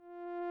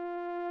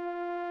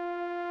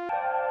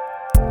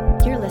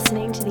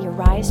listening to the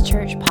Arise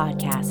Church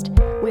podcast.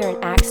 We are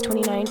an Acts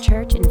 29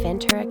 church in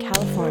Ventura,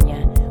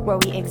 California, where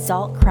we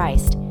exalt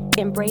Christ,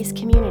 embrace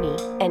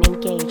community, and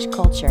engage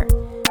culture.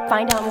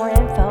 Find out more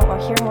info or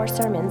hear more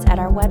sermons at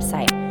our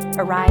website,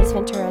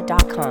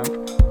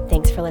 ariseventura.com.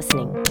 Thanks for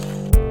listening.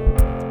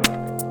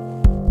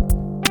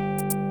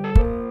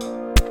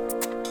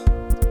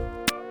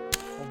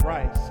 All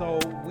right,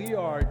 so we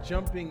are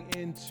jumping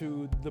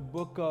into the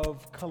book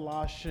of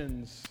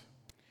Colossians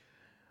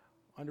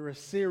under a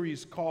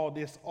series called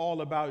It's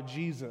All About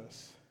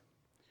Jesus.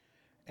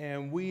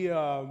 And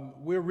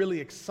we're really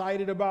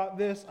excited about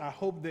this. I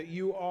hope that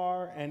you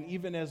are. And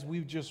even as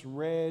we've just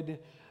read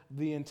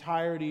the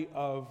entirety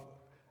of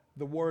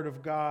the Word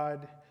of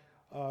God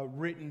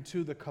written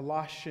to the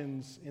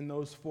Colossians in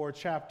those 4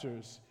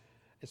 chapters,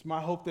 it's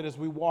my hope that as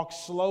we walk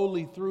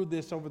slowly through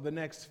this over the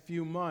next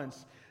few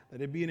months,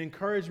 that it be an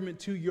encouragement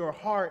to your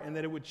heart and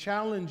that it would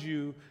challenge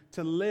you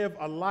to live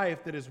a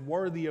life that is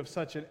worthy of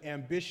such an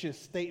ambitious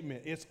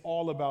statement. It's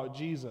all about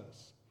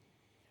Jesus.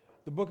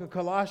 The book of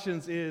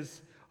Colossians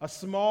is a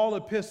small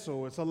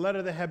epistle. It's a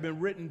letter that had been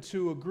written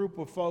to a group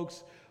of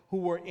folks who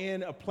were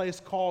in a place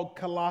called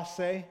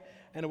Colossae,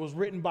 and it was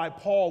written by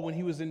Paul when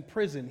he was in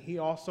prison. He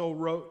also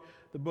wrote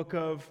the book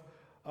of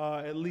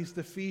at least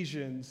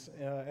Ephesians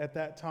at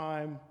that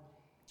time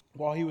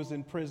while he was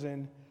in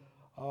prison,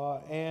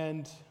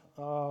 and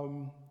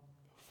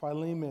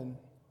Philemon,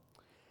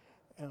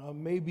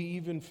 maybe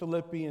even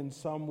Philippians,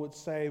 some would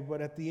say.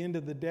 But at the end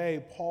of the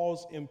day,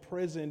 Paul's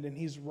imprisoned and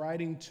he's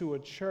writing to a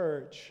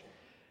church.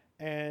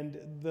 And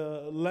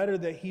the letter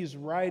that he's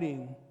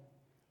writing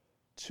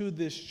to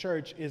this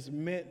church is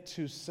meant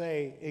to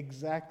say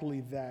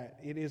exactly that.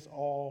 It is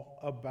all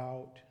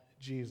about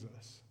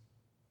Jesus.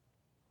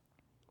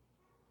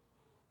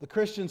 The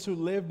Christians who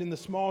lived in the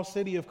small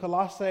city of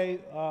Colossae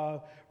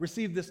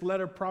received this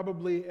letter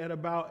probably at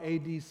about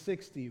AD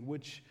 60,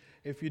 which,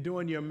 if you're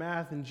doing your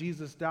math, and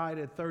Jesus died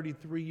at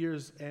 33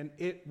 years, and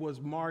it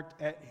was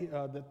marked at,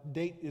 the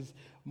date is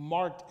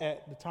marked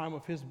at the time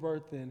of his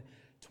birth, and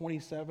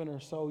 27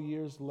 or so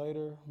years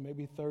later,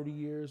 maybe 30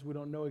 years, we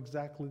don't know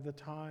exactly the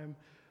time,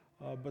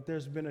 but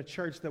there's been a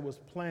church that was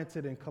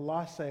planted in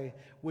Colossae,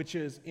 which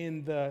is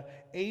in the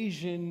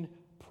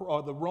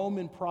the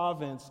Roman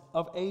province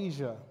of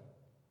Asia.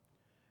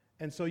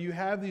 And so you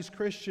have these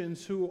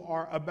Christians who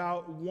are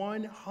about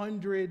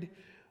 100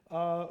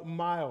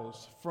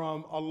 miles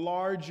from a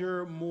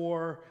larger,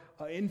 more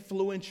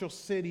influential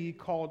city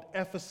called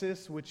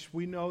Ephesus, which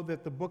we know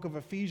that the book of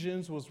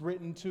Ephesians was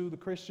written to the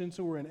Christians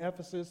who were in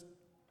Ephesus.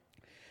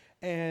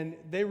 And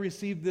they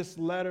received this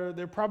letter.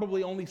 There are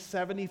probably only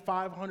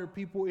 7,500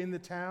 people in the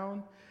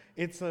town.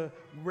 It's a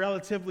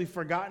relatively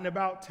forgotten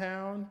about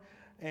town.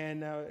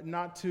 And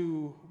not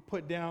to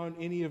put down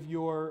any of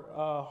your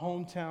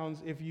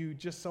hometowns if you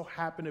just so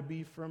happen to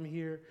be from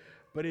here,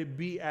 but it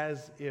be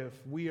as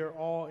if we are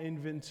all in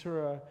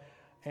Ventura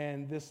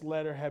and this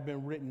letter had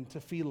been written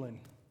to Phelan.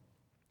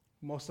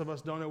 Most of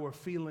us don't know where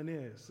Phelan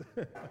is.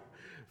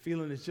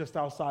 Phelan is just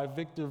outside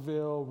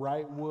Victorville,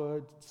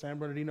 Wrightwood, San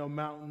Bernardino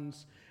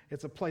Mountains.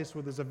 It's a place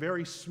where there's a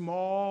very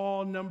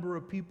small number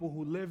of people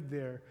who live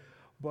there,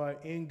 but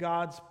in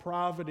God's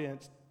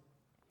providence,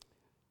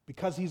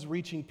 because he's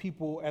reaching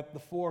people at the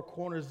 4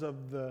 corners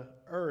of the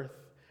earth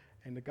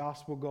and the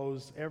gospel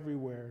goes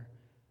everywhere,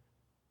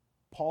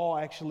 Paul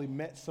actually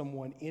met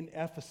someone in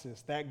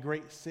Ephesus, that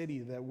great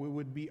city that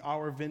would be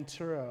our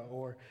Ventura,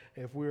 or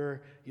if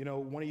we're,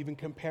 want to even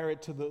compare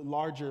it to the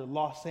larger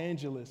Los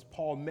Angeles,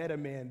 Paul met a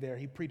man there.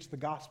 He preached the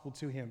gospel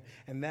to him,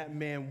 and that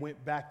man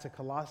went back to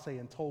Colossae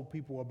and told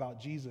people about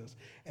Jesus,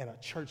 and a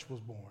church was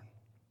born.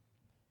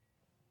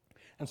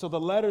 And so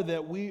the letter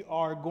that we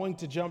are going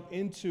to jump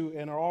into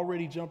and are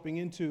already jumping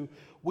into,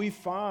 we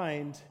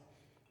find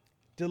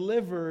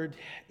delivered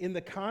in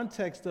the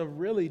context of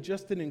really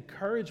just an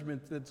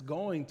encouragement that's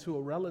going to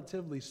a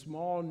relatively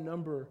small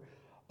number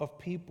of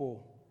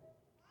people.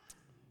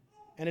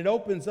 And it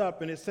opens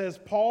up and it says,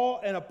 Paul,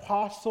 an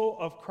apostle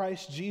of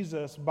Christ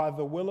Jesus by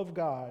the will of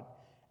God,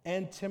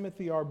 and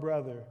Timothy, our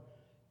brother,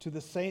 to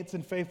the saints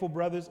and faithful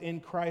brothers in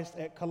Christ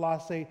at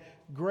Colossae,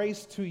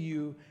 grace to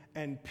you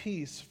and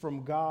peace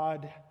from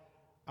God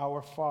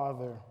our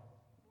Father.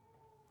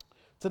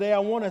 Today I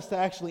want us to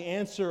actually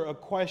answer a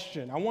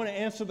question. I want to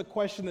answer the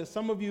question that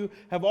some of you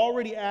have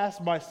already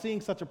asked by seeing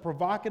such a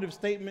provocative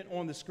statement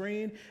on the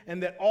screen,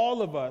 and that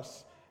all of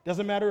us,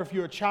 doesn't matter if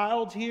you're a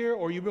child here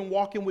or you've been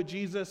walking with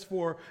Jesus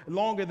for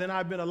longer than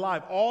I've been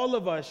alive, all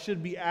of us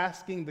should be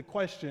asking the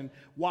question,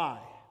 why?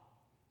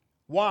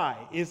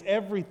 Why is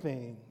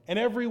everything and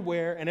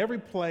everywhere and every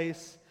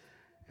place,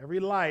 every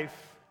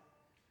life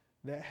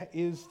that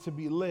is to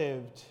be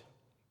lived,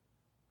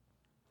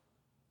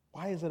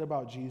 why is it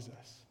about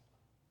Jesus?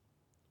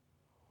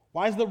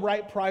 Why is the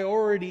right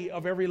priority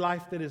of every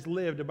life that is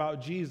lived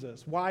about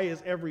Jesus? Why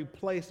is every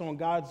place on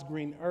God's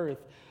green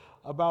earth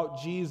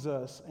about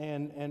Jesus?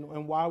 And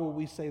why will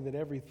we say that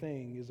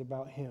everything is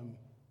about him?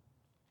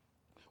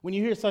 When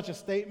you hear such a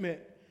statement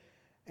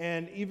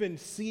and even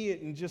see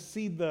it and just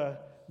see the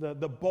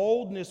the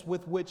boldness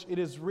with which it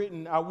is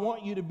written, I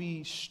want you to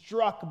be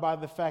struck by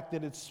the fact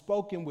that it's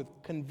spoken with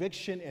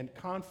conviction and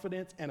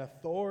confidence and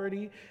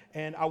authority.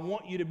 And I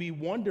want you to be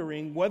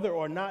wondering whether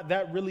or not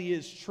that really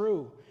is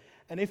true.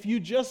 And if you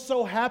just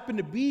so happen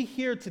to be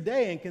here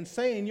today and can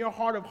say in your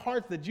heart of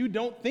hearts that you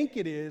don't think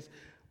it is,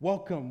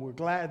 welcome. We're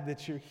glad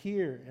that you're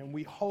here. And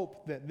we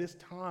hope that this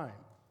time,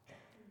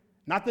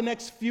 not the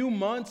next few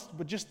months,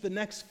 but just the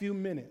next few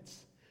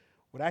minutes,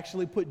 would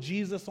actually put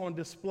Jesus on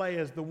display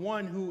as the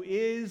one who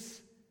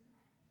is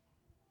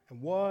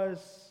and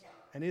was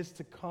and is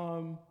to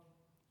come,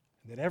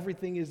 and that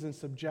everything is in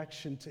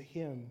subjection to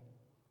him,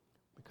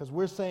 because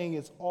we're saying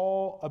it's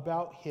all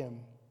about him.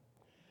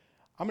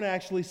 I'm going to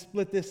actually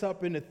split this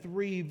up into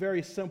 3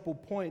 very simple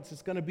points.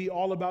 It's going to be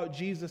all about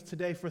Jesus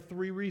today for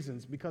 3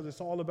 reasons: because it's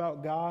all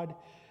about God,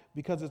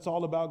 because it's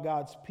all about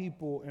God's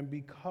people, and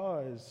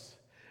because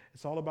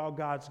it's all about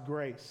God's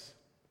grace.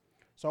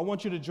 So I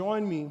want you to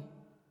join me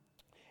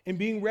in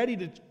being ready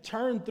to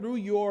turn through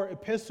your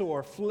epistle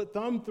or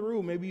thumb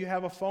through. Maybe you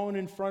have a phone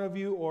in front of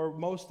you, or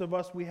most of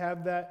us, we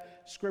have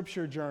that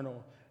scripture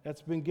journal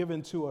that's been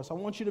given to us. I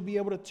want you to be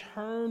able to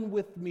turn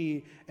with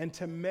me and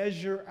to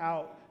measure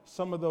out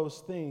some of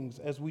those things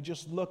as we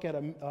just look at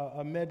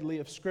a medley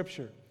of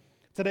scripture.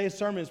 Today's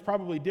sermon is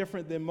probably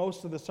different than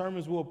most of the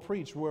sermons we'll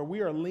preach, where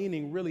we are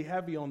leaning really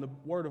heavy on the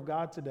Word of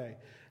God today.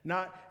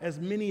 Not as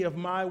many of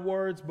my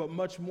words, but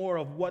much more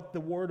of what the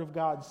Word of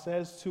God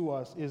says to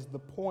us is the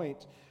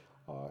point,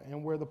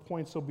 and where the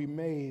points will be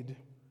made.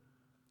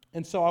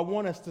 And so I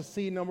want us to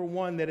see, number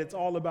one, that it's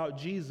all about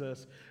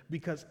Jesus,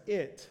 because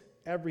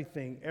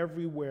everything,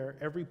 everywhere,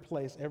 every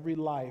place, every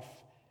life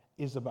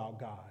is about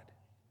God.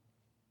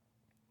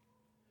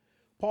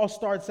 Paul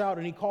starts out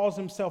and he calls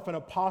himself an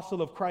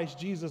apostle of Christ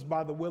Jesus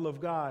by the will of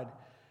God.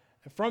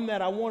 And from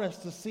that, I want us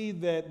to see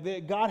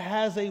that God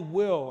has a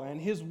will,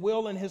 and his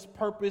will and his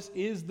purpose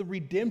is the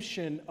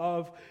redemption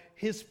of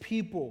his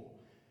people.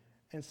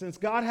 And since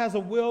God has a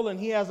will and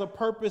he has a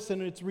purpose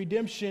and it's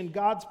redemption,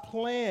 God's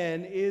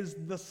plan is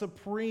the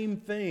supreme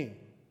thing.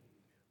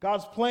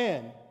 God's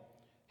plan,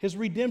 his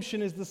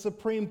redemption, is the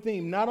supreme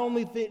theme. Not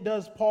only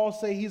does Paul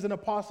say he's an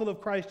apostle of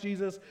Christ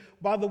Jesus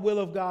by the will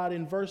of God,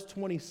 in verse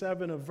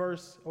 27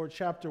 of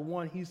chapter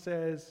 1, he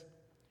says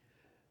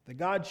that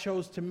God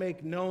chose to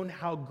make known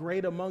how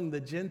great among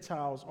the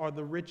Gentiles are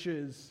the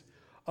riches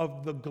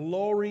of the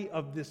glory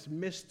of this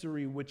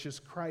mystery, which is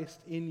Christ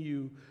in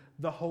you,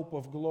 the hope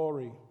of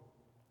glory.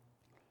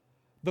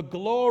 The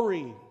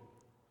glory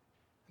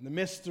and the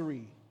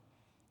mystery,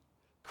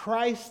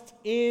 Christ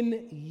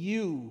in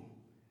you,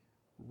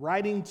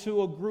 writing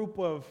to a group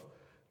of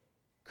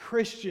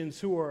Christians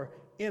who are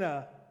in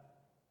a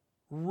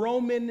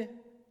Roman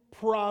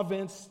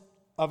province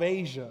of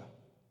Asia.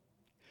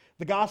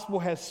 The gospel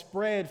has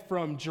spread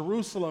from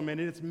Jerusalem, and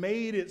it's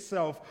made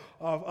itself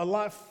a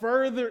lot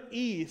further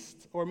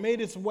east, or made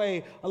its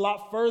way a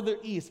lot further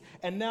east.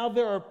 And now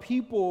there are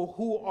people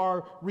who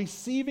are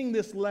receiving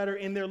this letter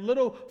in their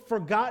little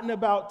forgotten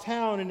about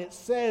town, and it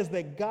says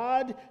that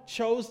God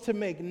chose to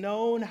make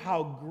known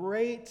how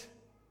great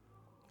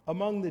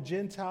among the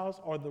Gentiles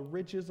are the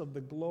riches of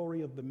the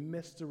glory of the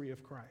mystery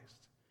of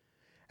Christ.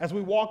 As we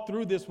walk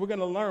through this, we're going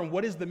to learn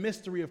what is the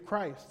mystery of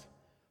Christ.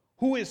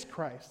 Who is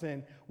Christ,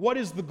 and what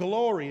is the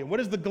glory, and what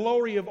is the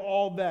glory of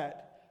all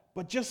that?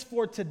 But just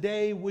for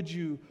today, would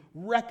you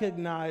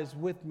recognize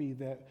with me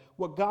that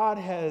what God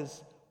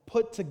has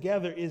put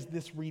together is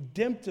this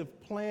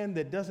redemptive plan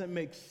that doesn't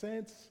make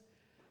sense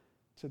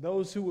to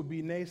those who would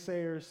be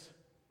naysayers,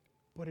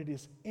 but it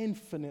is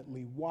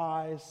infinitely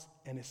wise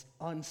and it's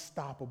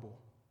unstoppable.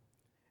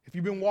 If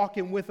you've been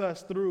walking with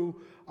us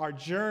through our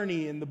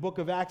journey in the book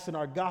of Acts and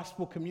our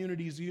gospel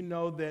communities, you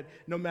know that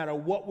no matter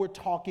what we're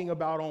talking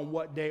about on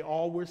what day,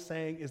 all we're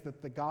saying is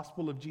that the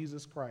gospel of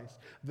Jesus Christ,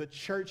 the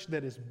church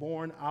that is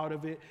born out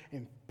of it,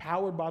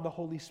 empowered by the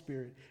Holy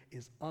Spirit,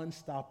 is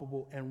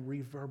unstoppable and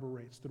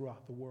reverberates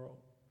throughout the world.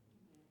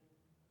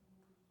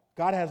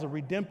 God has a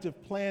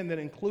redemptive plan that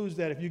includes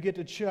that. If you get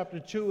to chapter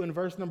 2 and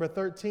verse number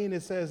 13,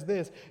 it says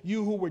this: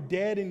 you who were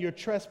dead in your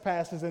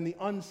trespasses and the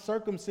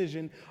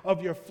uncircumcision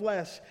of your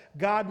flesh,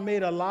 God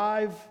made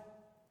alive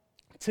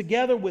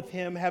together with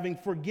him, having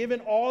forgiven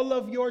all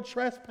of your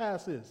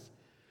trespasses.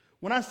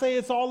 When I say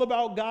it's all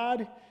about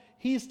God,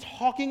 he's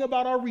talking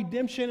about our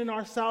redemption and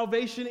our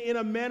salvation in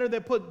a manner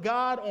that put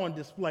God on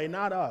display,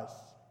 not us.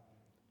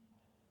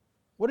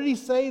 What did he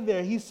say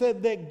there? He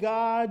said that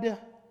God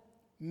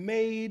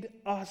made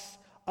us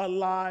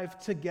alive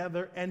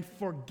together and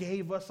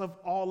forgave us of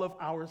all of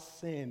our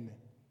sin.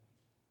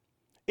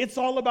 It's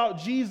all about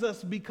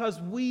Jesus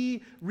because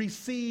we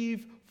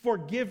receive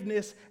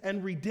forgiveness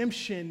and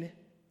redemption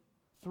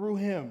through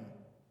him.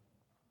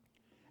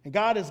 And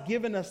God has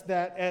given us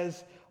that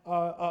as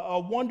a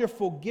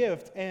wonderful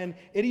gift, and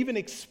it even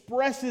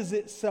expresses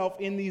itself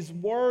in these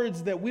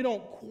words that we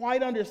don't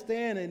quite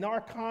understand in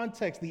our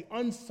context: the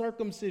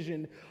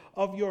uncircumcision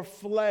of your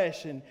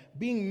flesh and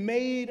being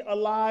made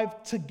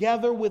alive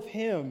together with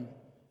him.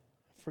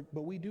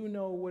 But we do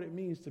know what it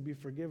means to be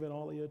forgiven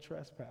all of your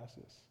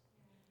trespasses.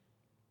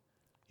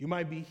 You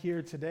might be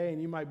here today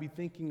and you might be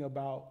thinking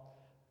about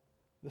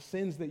the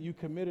sins that you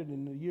committed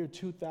in the year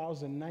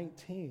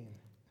 2019.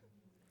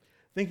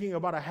 Thinking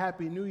about a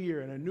happy new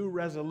year and a new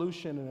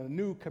resolution and a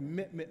new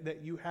commitment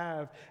that you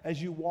have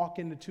as you walk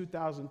into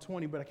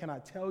 2020. But I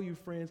cannot tell you,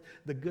 friends,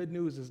 the good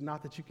news is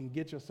not that you can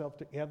get yourself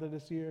together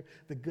this year.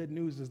 The good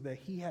news is that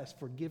he has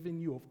forgiven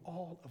you of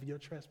all of your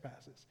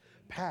trespasses,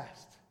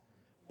 past,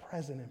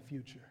 present, and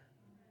future.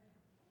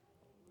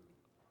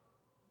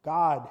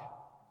 God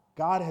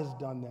has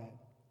done that.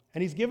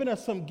 And he's given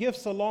us some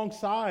gifts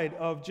alongside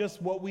of just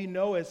what we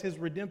know as his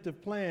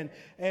redemptive plan.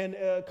 And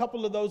a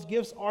couple of those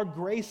gifts are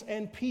grace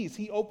and peace.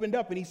 He opened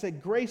up and he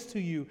said, grace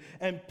to you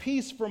and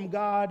peace from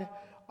God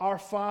our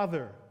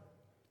Father.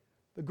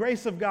 The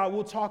grace of God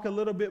we'll talk a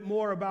little bit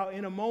more about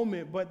in a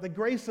moment, but the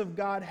grace of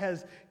God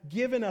has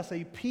given us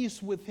a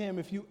peace with him.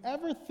 If you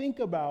ever think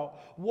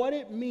about what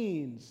it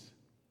means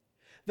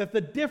that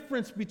the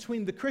difference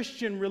between the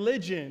Christian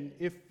religion,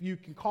 if you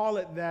can call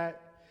it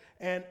that,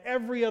 and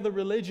every other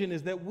religion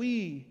is that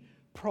we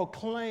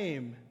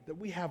proclaim that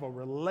we have a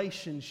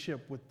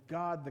relationship with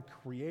God, the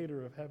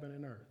creator of heaven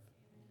and earth.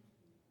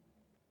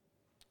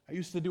 I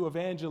used to do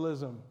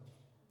evangelism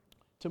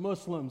to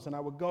Muslims, and I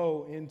would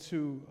go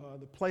into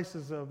the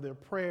places of their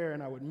prayer,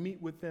 and I would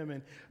meet with them,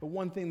 and the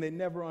one thing they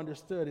never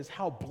understood is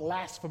how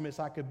blasphemous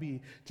I could be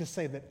to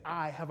say that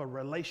I have a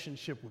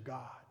relationship with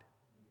God.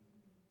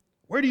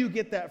 Where do you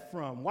get that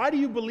from? Why do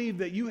you believe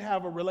that you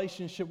have a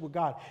relationship with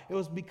God? It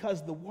was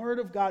because the Word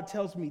of God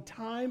tells me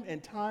time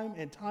and time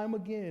and time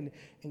again,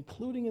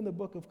 including in the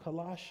book of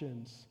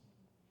Colossians,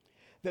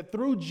 that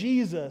through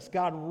Jesus,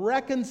 God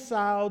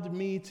reconciled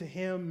me to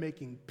him,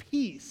 making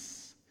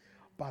peace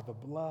by the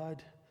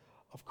blood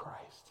of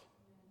Christ.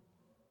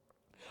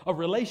 A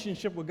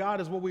relationship with God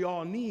is what we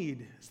all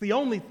need. It's the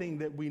only thing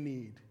that we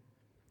need.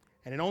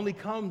 And it only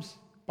comes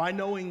by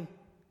knowing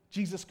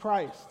Jesus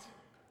Christ.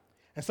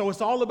 And so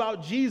it's all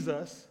about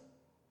Jesus,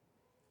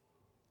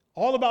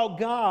 all about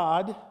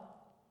God,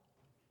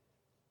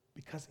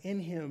 because in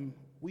him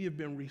we have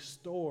been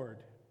restored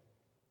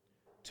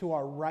to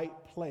our right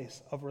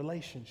place of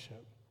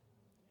relationship.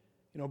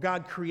 You know,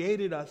 God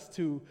created us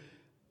to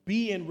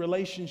be in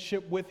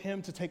relationship with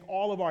him, to take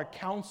all of our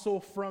counsel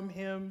from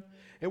him.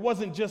 It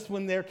wasn't just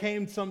when there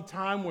came some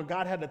time when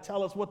God had to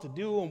tell us what to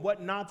do and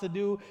what not to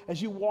do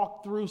as you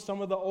walk through some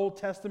of the Old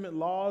Testament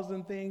laws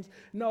and things.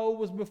 No, it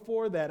was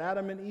before that.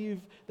 Adam and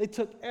Eve, they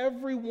took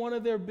every one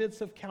of their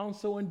bits of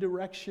counsel and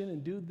direction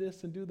and do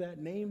this and do that,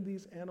 name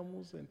these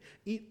animals and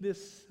eat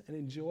this and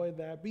enjoy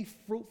that, be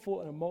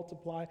fruitful and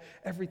multiply.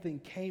 Everything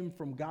came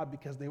from God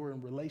because they were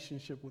in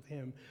relationship with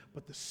him.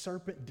 But the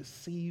serpent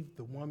deceived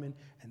the woman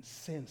and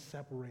sin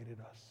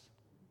separated us.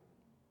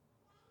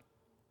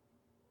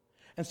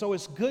 And so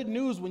it's good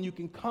news when you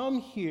can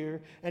come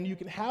here and you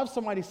can have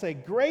somebody say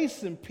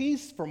grace and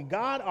peace from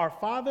God our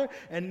Father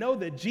and know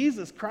that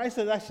Jesus Christ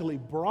has actually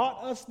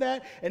brought us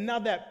that. And now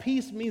that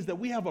peace means that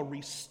we have a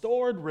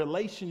restored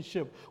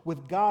relationship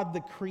with God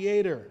the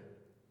Creator.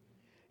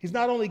 He's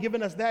not only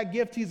given us that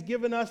gift, he's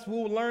given us,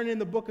 we'll learn in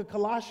the book of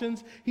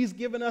Colossians, he's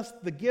given us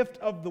the gift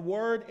of the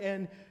Word.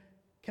 And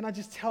can I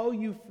just tell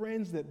you,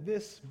 friends, that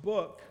this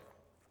book,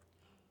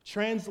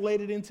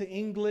 translated into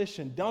English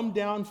and dumbed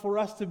down for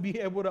us to be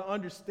able to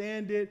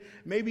understand it,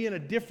 maybe in a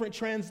different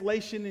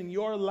translation in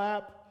your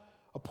lap,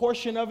 a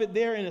portion of it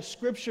there in a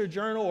scripture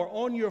journal or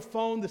on your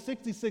phone, the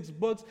 66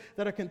 books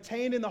that are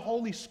contained in the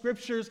Holy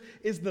Scriptures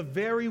is the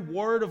very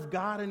Word of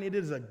God, and it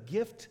is a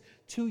gift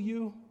to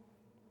you.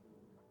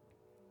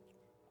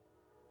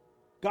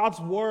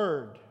 God's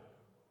Word,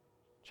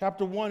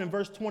 chapter 1 and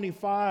verse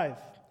 25.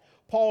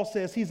 Paul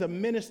says he's a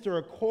minister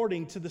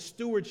according to the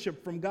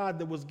stewardship from God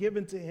that was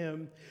given to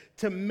him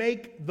to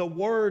make the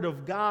word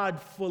of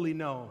God fully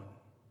known.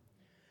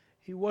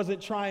 He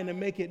wasn't trying to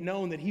make it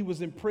known that he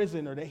was in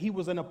prison or that he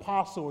was an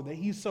apostle or that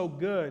he's so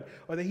good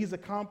or that he's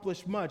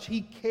accomplished much.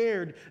 He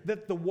cared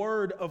that the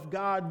word of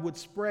God would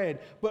spread.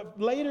 But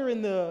later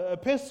in the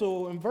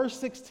epistle, in verse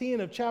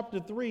 16 of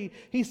chapter 3,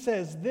 he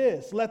says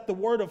this, "Let the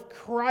word of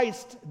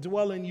Christ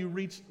dwell in you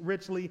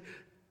richly,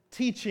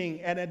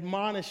 teaching and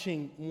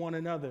admonishing one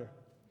another."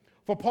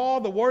 For Paul,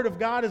 the word of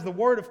God is the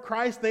word of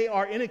Christ. They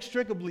are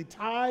inextricably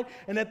tied.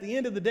 And at the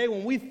end of the day,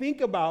 when we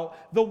think about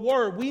the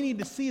word, we need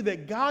to see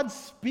that God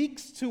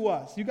speaks to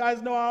us. You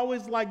guys know I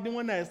always like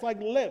doing that. It's like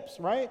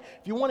lips, right?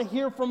 If you want to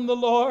hear from the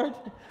Lord,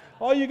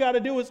 all you got to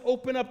do is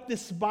open up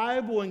this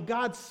Bible and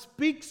God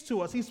speaks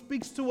to us. He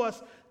speaks to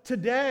us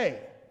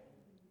today.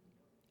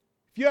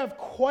 If you have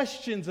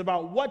questions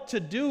about what to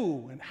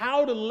do and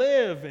how to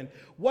live and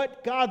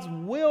what God's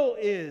will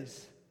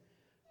is,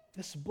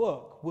 this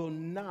book will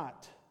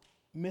not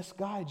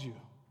misguide you.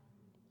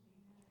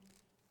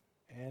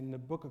 And the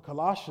book of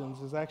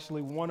Colossians is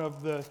actually one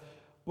of the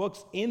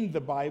books in the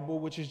Bible,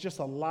 which is just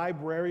a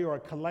library or a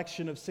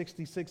collection of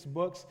 66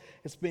 books.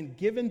 It's been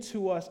given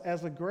to us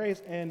as a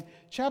grace. And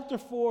chapter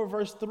 4,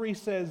 verse 3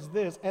 says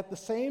this, "At the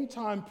same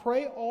time,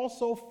 pray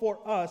also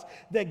for us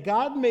that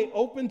God may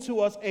open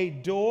to us a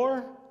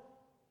door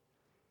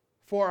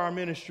for our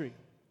ministry."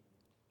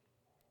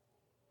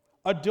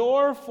 A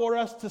door for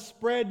us to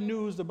spread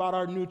news about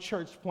our new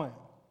church plant.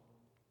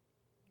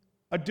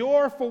 A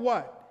door for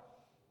what?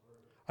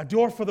 A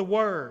door for the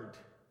word.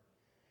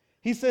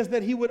 He says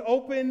that he would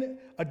open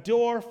a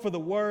door for the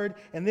word,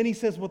 and then he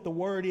says what the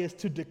word is,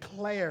 to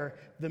declare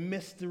the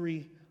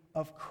mystery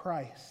of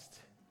Christ.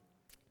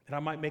 That I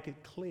might make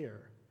it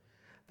clear,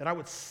 that I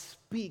would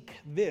speak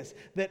this,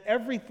 that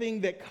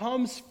everything that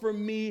comes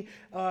from me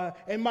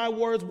in my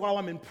words while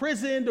I'm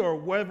imprisoned, or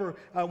whether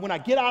when I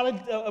get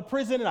out of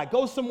prison and I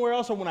go somewhere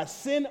else, or when I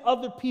send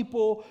other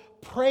people,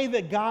 pray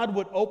that God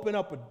would open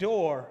up a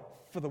door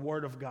for the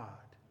word of God.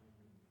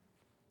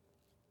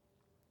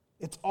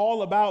 It's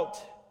all about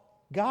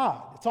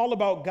God. It's all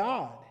about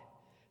God.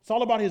 It's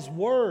all about his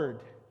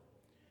word.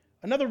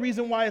 Another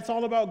reason why it's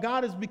all about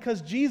God is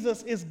because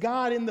Jesus is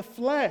God in the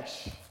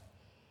flesh.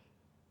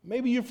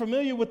 Maybe you're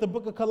familiar with the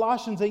book of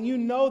Colossians, and you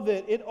know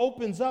that it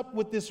opens up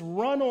with this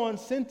run-on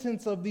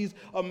sentence of these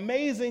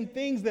amazing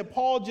things that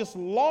Paul just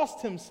lost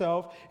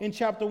himself in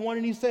chapter 1.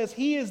 And he says,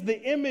 he is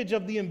the image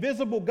of the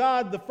invisible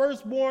God, the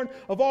firstborn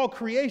of all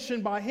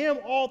creation. By him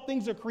all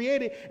things are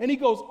created. And he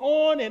goes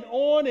on and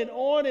on and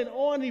on and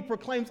on. And he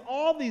proclaims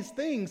all these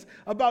things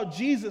about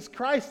Jesus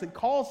Christ and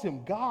calls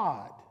him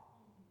God.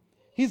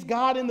 He's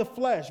God in the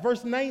flesh.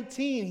 Verse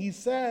 19, he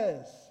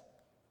says,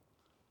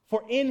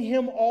 for in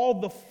him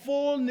all the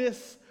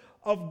fullness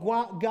of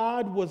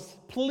God was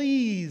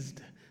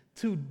pleased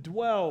to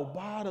dwell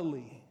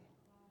bodily.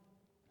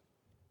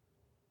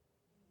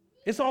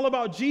 It's all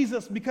about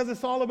Jesus because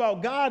it's all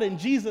about God, and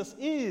Jesus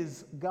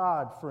is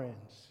God,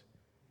 friends.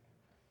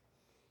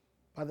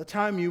 By the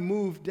time you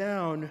move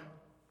down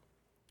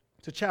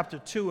to chapter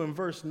 2 and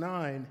verse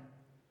 9,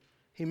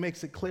 he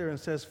makes it clear and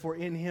says, for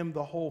in him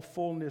the whole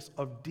fullness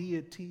of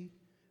deity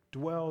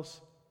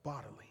dwells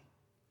bodily.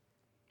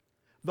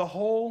 The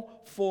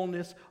whole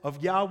fullness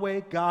of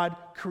Yahweh, God,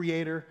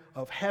 creator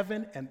of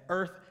heaven and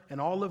earth and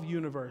all of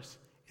universe,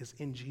 is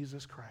in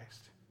Jesus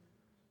Christ.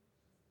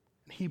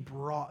 He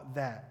brought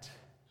that.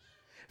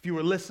 If you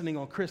were listening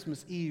on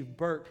Christmas Eve,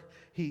 Burke,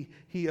 he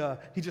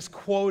just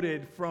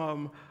quoted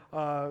from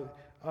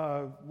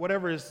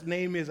whatever his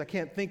name is, I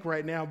can't think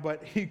right now,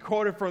 but he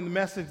quoted from the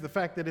Message the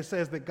fact that it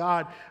says that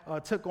God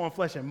took on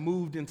flesh and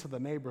moved into the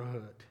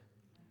neighborhood.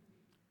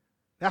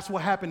 That's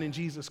what happened in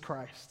Jesus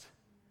Christ.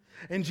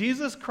 In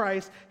Jesus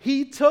Christ,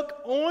 he took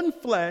on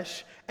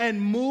flesh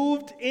and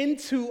moved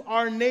into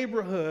our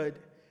neighborhood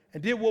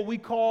and did what we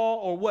call,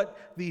 or what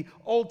the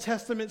Old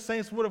Testament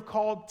saints would have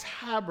called,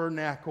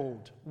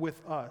 tabernacled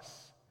with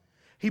us.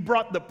 He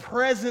brought the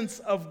presence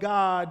of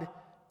God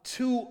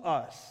to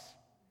us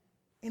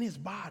in his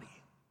body.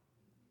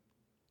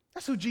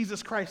 That's who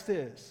Jesus Christ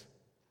is.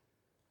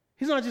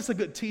 He's not just a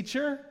good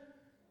teacher.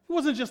 He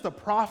wasn't just a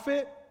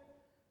prophet.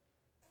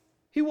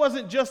 He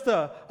wasn't just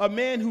a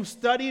man who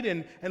studied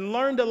and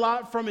learned a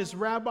lot from his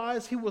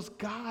rabbis. He was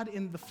God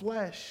in the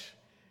flesh,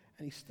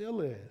 and he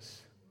still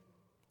is.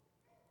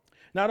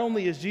 Not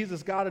only is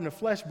Jesus God in the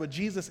flesh, but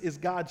Jesus is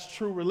God's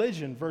true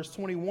religion. Verse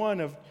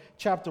 21 of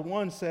chapter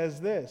 1 says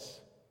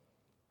this: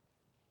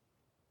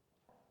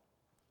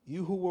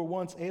 you who were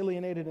once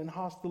alienated and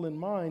hostile in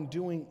mind,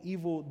 doing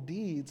evil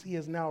deeds, he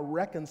is now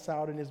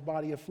reconciled in his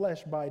body of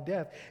flesh by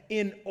death,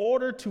 in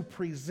order to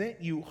present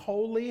you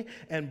holy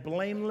and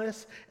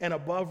blameless and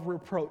above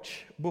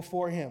reproach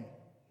before him.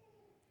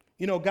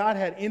 You know, God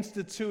had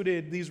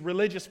instituted these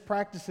religious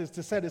practices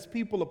to set his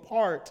people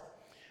apart.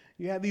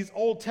 You had these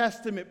Old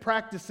Testament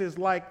practices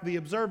like the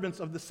observance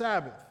of the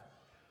Sabbath,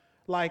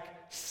 like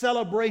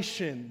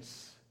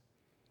celebrations,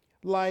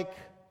 like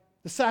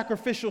the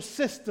sacrificial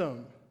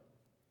system,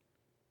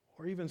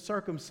 or even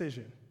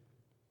circumcision.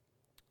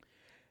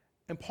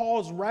 And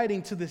Paul's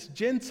writing to this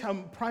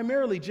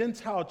primarily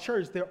Gentile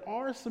church. There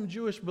are some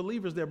Jewish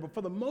believers there, but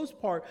for the most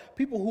part,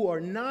 people who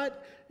are not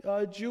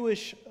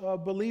Jewish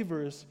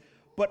believers,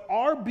 but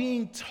are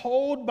being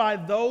told by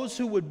those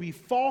who would be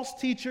false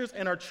teachers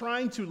and are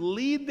trying to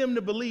lead them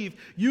to believe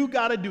you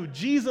got to do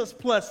Jesus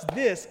plus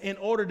this in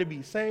order to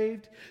be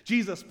saved.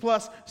 Jesus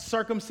plus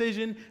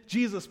circumcision,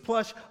 Jesus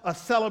plus a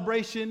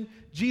celebration,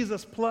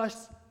 Jesus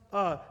plus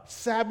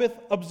Sabbath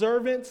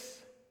observance.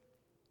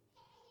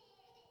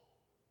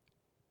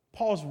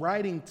 Paul's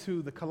writing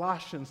to the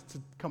Colossians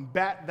to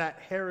combat that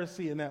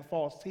heresy and that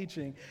false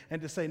teaching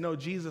and to say, no,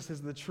 Jesus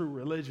is the true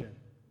religion.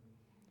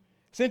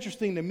 It's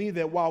interesting to me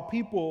that while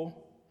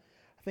people,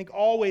 I think,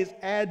 always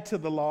add to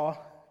the law,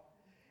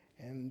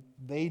 and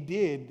they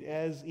did,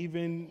 as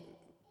even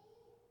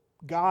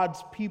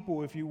God's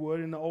people, if you would,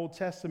 in the Old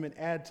Testament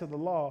add to the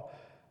law,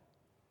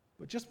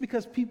 but just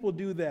because people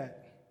do that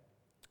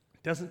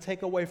doesn't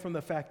take away from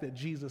the fact that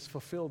Jesus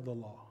fulfilled the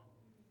law.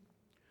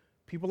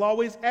 People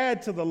always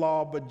add to the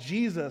law, but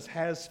Jesus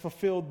has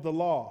fulfilled the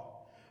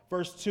law.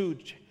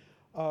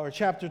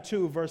 Chapter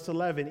 2, verse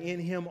 11, in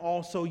him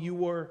also you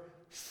were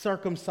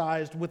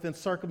circumcised with a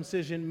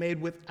circumcision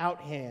made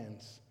without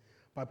hands,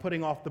 by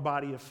putting off the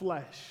body of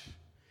flesh.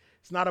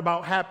 It's not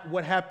about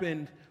what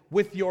happened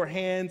with your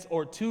hands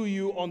or to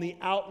you on the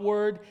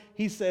outward.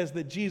 He says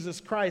that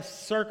Jesus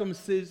Christ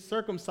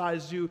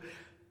circumcised you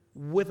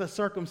with a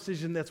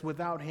circumcision that's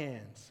without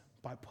hands,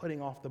 by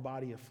putting off the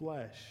body of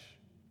flesh.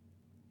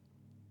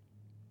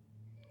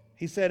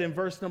 He said in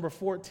verse number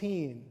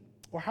 14,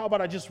 or how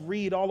about I just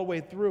read all the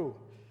way through?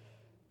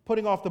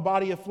 Putting off the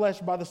body of flesh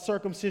by the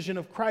circumcision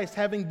of Christ,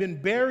 having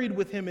been buried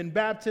with him in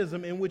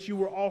baptism, in which you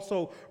were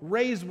also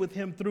raised with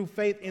him through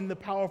faith in the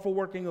powerful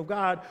working of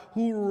God,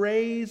 who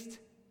raised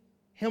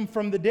him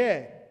from the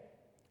dead.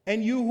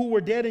 And you who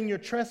were dead in your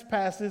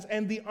trespasses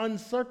and the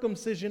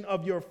uncircumcision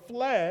of your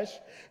flesh,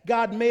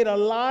 God made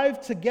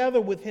alive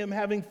together with him,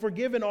 having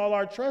forgiven all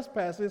our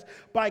trespasses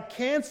by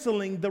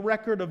canceling the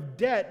record of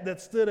debt that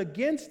stood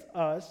against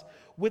us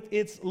with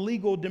its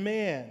legal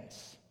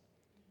demands.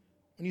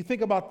 When you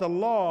think about the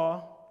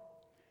law,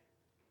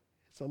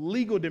 it's a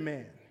legal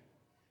demand.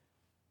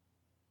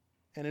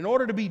 And in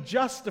order to be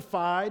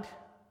justified,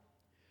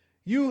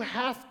 you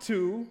have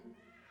to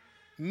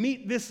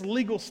meet this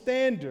legal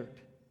standard.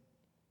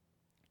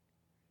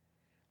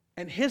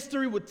 And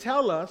history would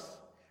tell us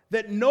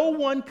that no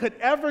one could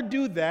ever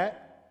do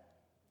that,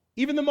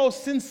 even the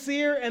most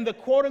sincere and the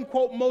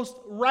quote-unquote most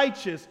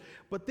righteous.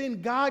 But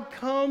then God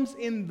comes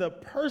in the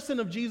person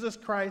of Jesus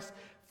Christ,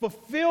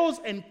 fulfills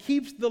and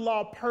keeps the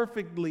law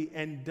perfectly,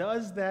 and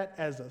does that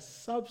as a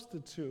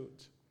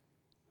substitute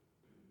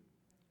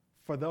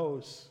for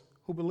those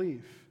who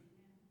believe.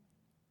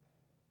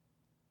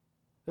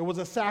 There was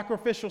a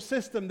sacrificial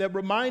system that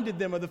reminded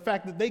them of the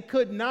fact that they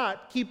could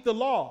not keep the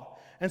law.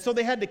 And so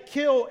they had to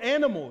kill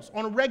animals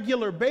on a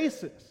regular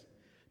basis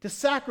to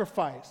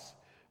sacrifice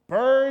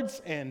birds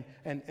and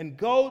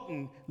goat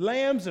and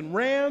lambs and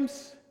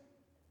rams.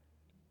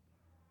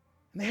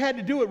 And they had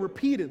to do it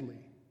repeatedly,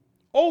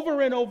 over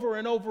and over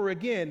and over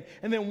again.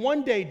 And then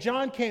one day,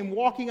 John came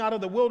walking out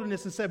of the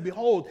wilderness and said,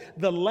 "Behold,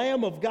 the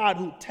Lamb of God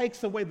who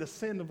takes away the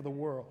sin of the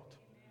world."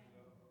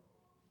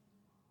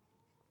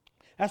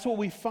 That's what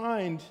we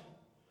find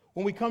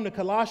when we come to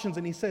Colossians,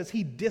 and he says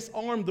he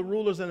disarmed the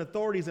rulers and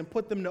authorities and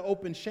put them to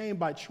open shame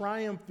by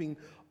triumphing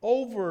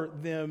over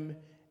them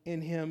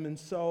in him. And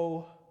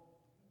so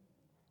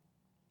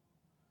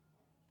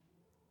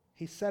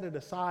he set it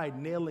aside,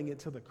 nailing it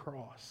to the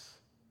cross.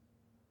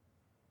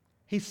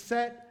 He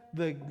set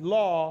the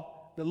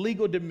law, the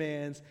legal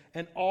demands,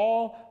 and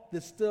all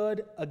that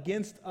stood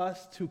against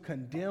us to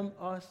condemn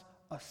us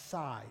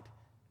aside,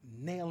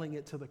 nailing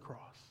it to the cross.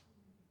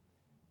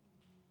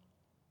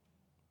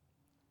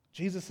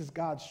 Jesus is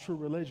God's true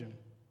religion.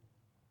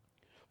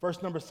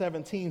 Verse number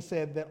 17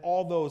 said that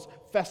all those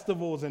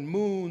festivals and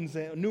moons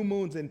and new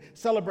moons and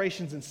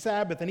celebrations and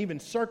Sabbath and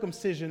even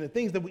circumcision and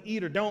things that we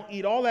eat or don't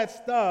eat, all that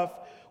stuff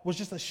was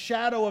just a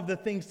shadow of the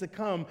things to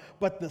come,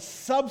 but the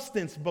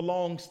substance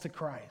belongs to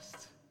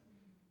Christ.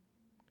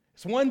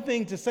 It's one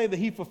thing to say that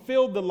he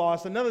fulfilled the law.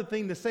 It's another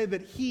thing to say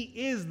that he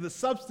is the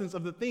substance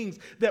of the things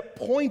that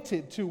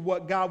pointed to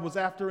what God was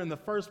after in the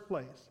first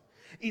place.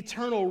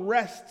 Eternal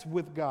rest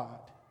with God.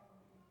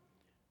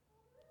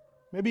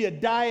 Maybe a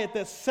diet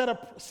that set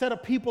a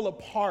people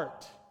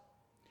apart.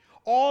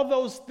 All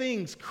those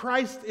things,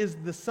 Christ is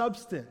the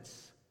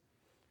substance.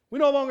 We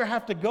no longer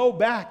have to go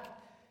back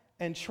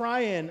and try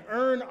and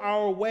earn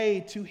our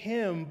way to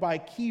him by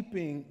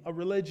keeping a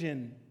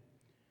religion.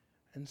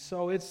 And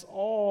so it's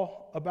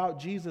all about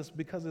Jesus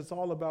because it's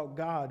all about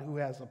God, who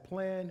has a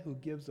plan, who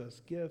gives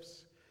us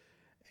gifts,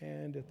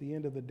 and at the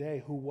end of the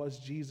day, who was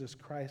Jesus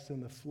Christ in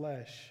the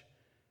flesh,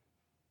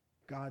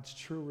 God's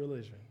true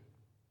religion.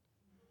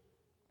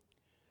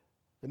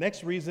 The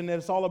next reason that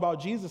it's all about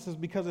Jesus is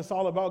because it's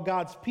all about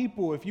God's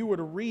people. If you were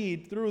to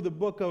read through the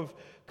book of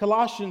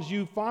Colossians,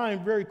 you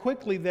find very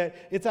quickly that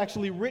it's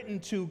actually written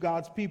to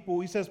God's people.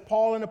 He says,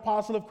 Paul, an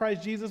apostle of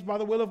Christ Jesus by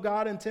the will of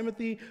God, and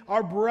Timothy,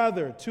 our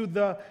brother, to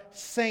the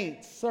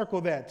saints,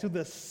 circle that, to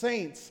the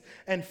saints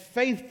and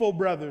faithful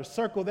brothers,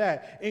 circle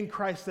that, in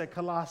Christ at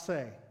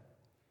Colossae.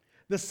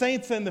 The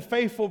saints and the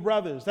faithful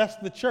brothers, that's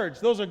the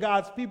church. Those are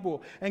God's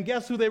people. And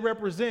guess who they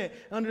represent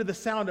under the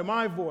sound of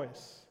my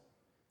voice?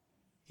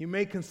 You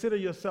may consider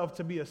yourself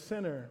to be a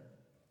sinner.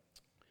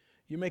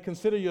 You may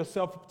consider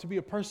yourself to be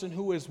a person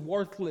who is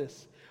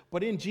worthless.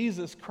 But in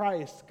Jesus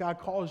Christ, God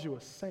calls you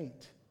a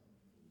saint.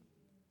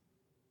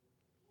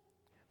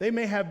 They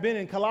may have been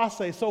in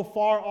Colossae so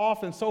far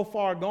off and so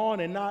far gone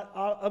and not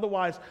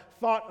otherwise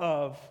thought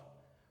of.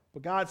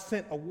 But God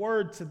sent a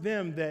word to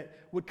them that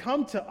would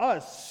come to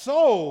us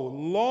so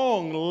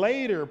long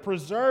later,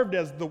 preserved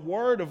as the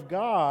word of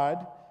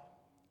God,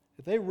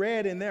 that they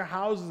read in their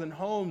houses and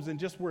homes and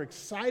just were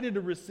excited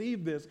to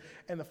receive this.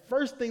 And the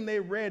first thing they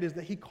read is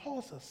that he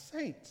calls us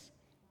saints.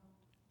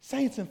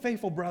 Saints and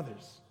faithful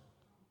brothers.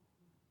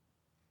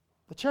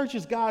 The church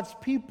is God's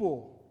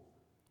people.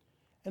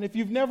 And if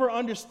you've never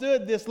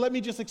understood this, let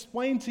me just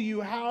explain to you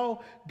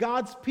how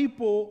God's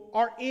people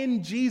are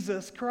in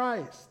Jesus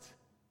Christ.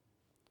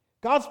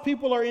 God's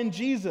people are in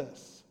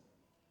Jesus.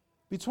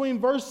 Between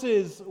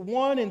verses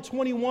 1 and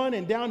 21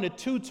 and down to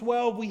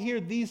 2:12, we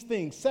hear these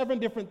things, 7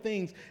 different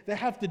things that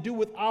have to do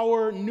with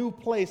our new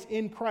place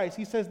in Christ.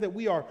 He says that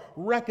we are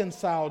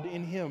reconciled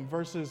in him,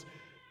 verses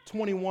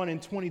 21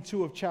 and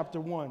 22 of chapter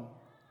 1.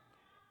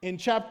 In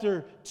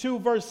chapter 2,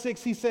 verse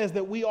 6, he says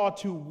that we ought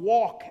to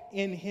walk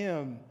in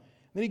him.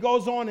 Then he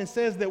goes on and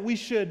says that we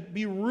should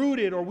be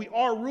rooted, or we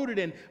are rooted,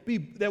 and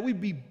that we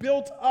be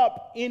built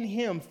up in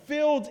him,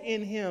 filled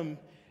in him.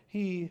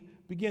 He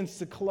begins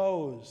to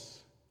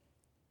close.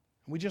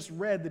 We just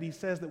read that he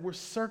says that we're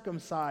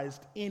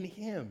circumcised in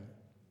him.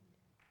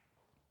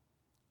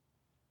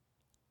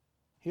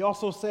 He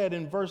also said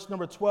in verse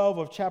number 12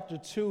 of chapter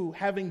 2,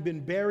 having been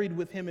buried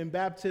with him in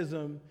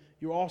baptism,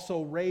 you're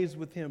also raised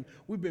with him.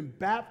 We've been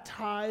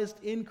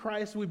baptized in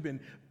Christ. We've been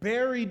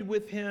buried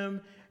with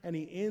him. And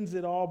he ends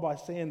it all by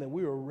saying that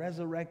we were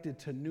resurrected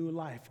to new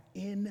life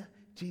in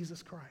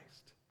Jesus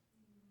Christ.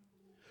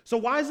 So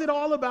why is it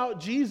all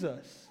about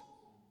Jesus?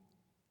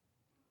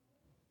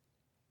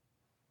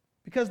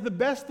 Because the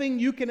best thing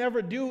you can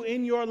ever do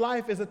in your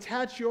life is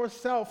attach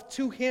yourself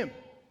to him.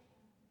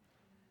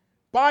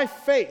 By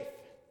faith,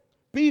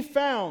 be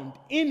found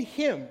in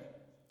him.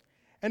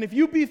 And if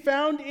you be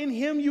found in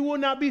him, you will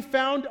not be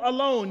found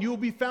alone. You will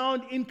be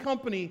found in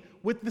company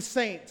with the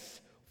saints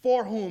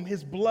for whom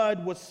his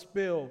blood was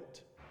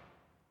spilled.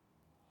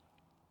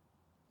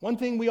 One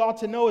thing we ought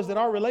to know is that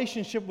our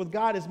relationship with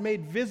God is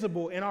made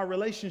visible in our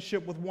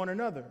relationship with one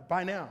another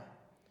by now.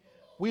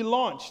 We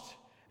launched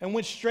and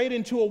went straight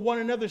into a one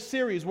another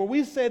series where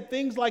we said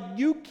things like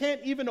you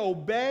can't even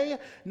obey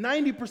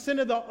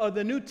 90% of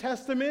the New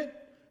Testament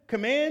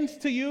commands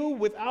to you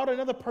without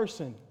another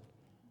person.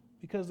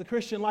 Because the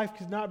Christian life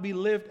cannot be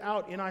lived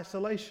out in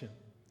isolation.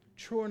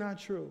 True or not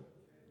true?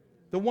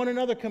 The one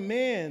another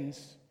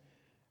commands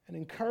and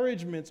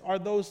encouragements are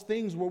those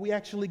things where we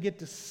actually get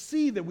to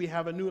see that we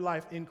have a new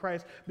life in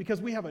Christ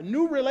because we have a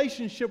new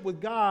relationship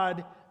with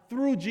God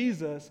through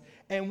Jesus,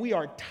 and we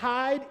are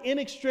tied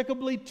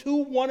inextricably to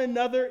one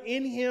another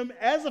in him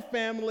as a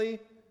family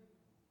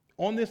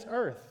on this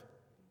earth.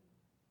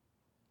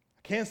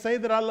 I can't say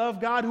that I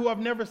love God who I've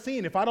never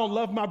seen if I don't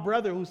love my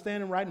brother who's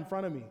standing right in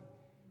front of me.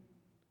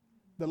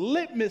 The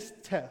litmus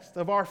test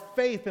of our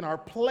faith and our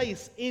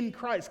place in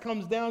Christ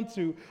comes down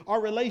to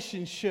our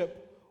relationship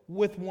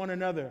with one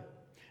another.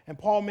 And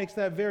Paul makes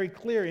that very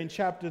clear in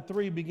chapter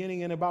 3,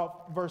 beginning in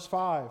about verse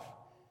 5.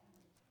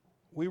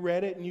 We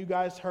read it and you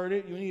guys heard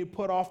it. You need to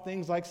put off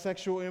things like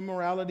sexual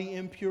immorality,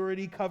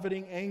 impurity,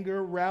 coveting,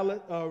 anger,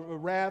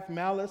 wrath,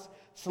 malice,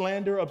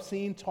 slander,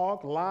 obscene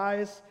talk,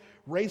 lies,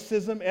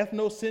 racism,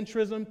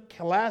 ethnocentrism,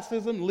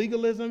 classism,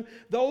 legalism.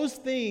 Those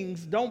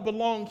things don't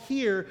belong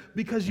here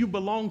because you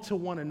belong to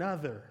one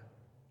another.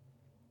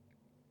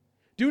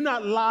 Do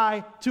not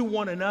lie to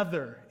one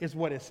another is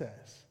what it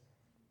says.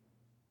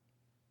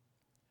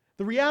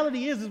 The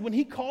reality is when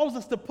he calls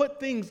us to put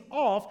things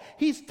off,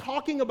 he's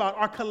talking about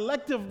our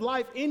collective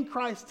life in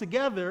Christ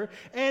together.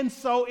 And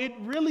so it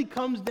really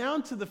comes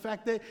down to the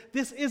fact that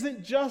this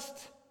isn't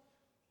just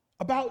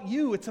about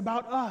you, it's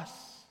about us.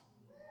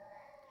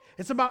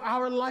 It's about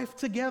our life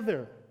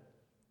together.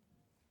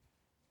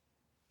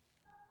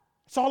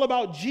 It's all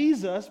about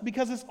Jesus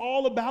because it's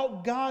all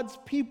about God's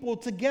people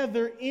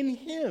together in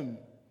him.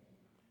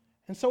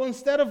 And so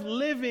instead of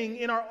living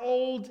in our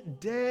old,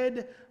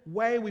 dead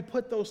way, we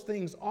put those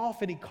things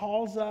off, and he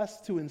calls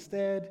us to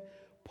instead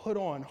put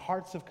on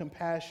hearts of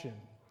compassion,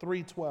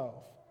 3:12,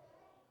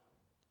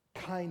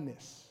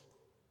 kindness,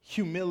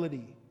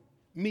 humility,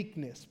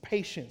 meekness,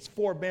 patience,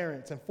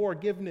 forbearance, and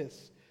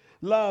forgiveness,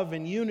 love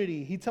and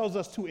unity. He tells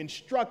us to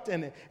instruct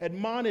and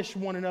admonish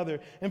one another.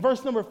 In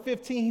verse number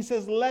 15, he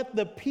says, let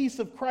the peace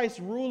of Christ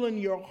rule in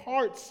your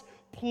hearts,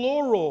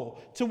 plural,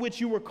 to which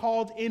you were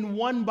called in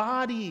one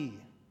body.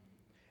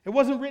 It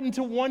wasn't written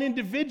to one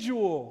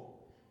individual.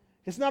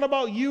 It's not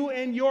about you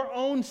and your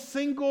own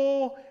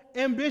single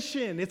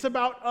ambition. It's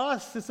about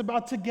us. It's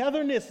about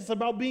togetherness. It's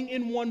about being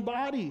in one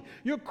body.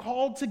 You're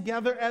called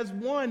together as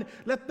one.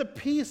 Let the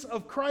peace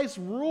of Christ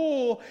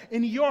rule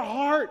in your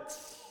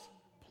hearts,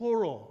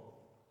 plural.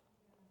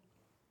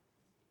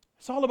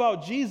 It's all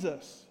about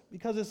Jesus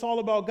because it's all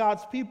about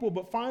God's people.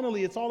 But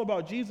finally, it's all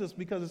about Jesus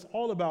because it's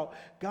all about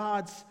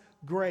God's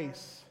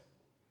grace.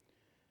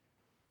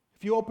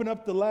 If you open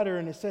up the letter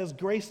and it says,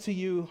 grace to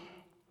you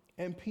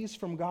and peace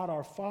from God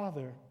our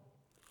Father,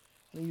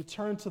 and you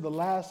turn to the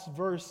last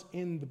verse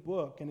in the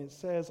book, and it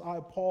says, I,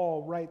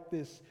 Paul, write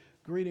this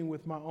greeting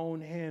with my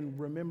own hand,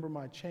 remember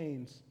my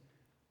chains.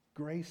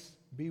 Grace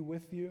be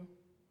with you.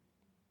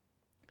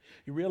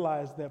 You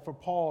realize that for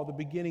Paul, the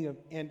beginning of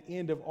and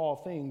end of all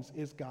things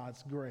is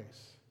God's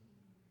grace.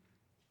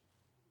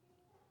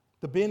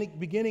 The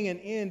beginning and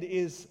end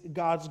is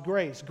God's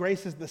grace.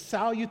 Grace is the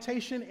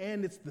salutation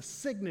and it's the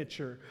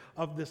signature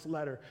of this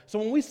letter. So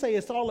when we say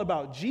it's all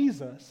about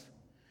Jesus,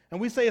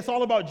 and we say it's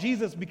all about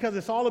Jesus because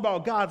it's all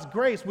about God's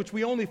grace, which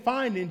we only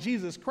find in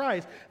Jesus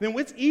Christ, then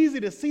it's easy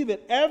to see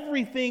that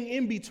everything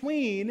in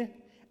between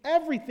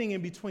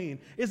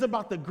is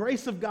about the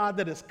grace of God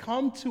that has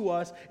come to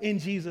us in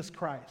Jesus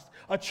Christ.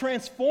 A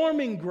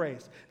transforming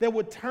grace that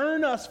would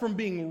turn us from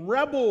being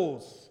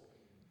rebels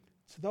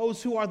to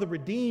those who are the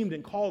redeemed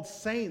and called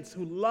saints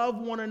who love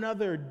one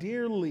another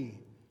dearly.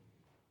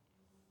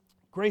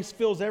 Grace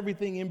fills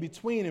everything in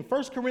between. In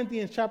 1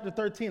 Corinthians chapter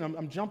 13,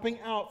 I'm jumping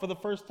out for the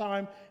first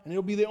time, and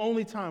it'll be the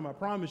only time, I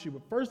promise you.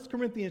 But 1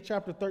 Corinthians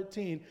chapter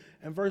 13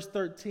 and verse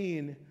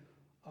 13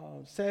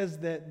 says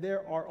that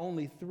there are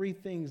only three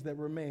things that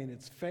remain.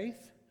 It's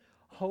faith,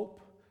 hope,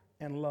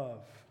 and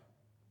love.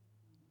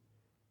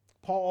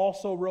 Paul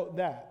also wrote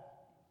that.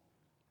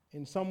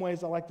 In some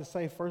ways, I like to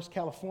say First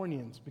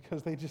Californians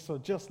because they just are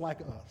just like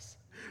us.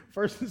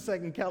 First and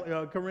Second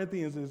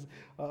Corinthians is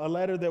a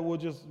letter that will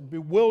just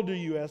bewilder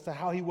you as to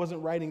how he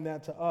wasn't writing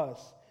that to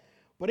us.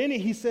 But in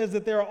it, he says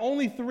that there are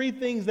only three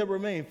things that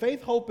remain: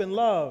 faith, hope, and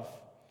love.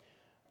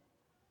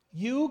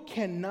 You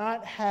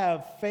cannot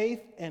have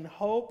faith and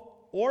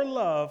hope or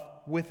love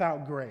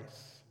without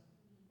grace.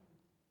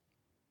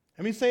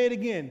 Let me say it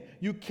again.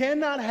 You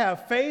cannot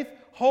have faith,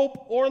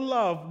 hope, or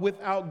love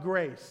without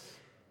grace.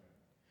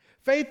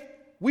 Faith,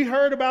 we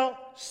heard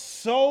about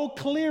so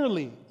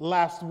clearly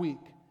last week.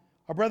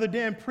 Our brother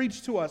Dan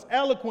preached to us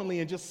eloquently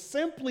and just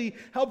simply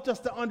helped us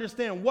to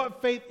understand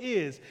what faith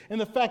is and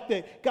the fact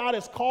that God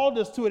has called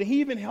us to it. He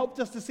even helped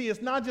us to see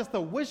it's not just the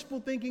wishful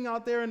thinking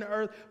out there in the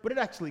earth, but it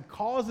actually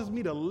causes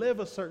me to live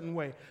a certain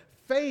way.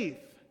 Faith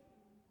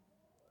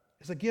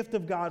is a gift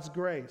of God's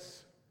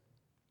grace.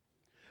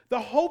 The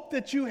hope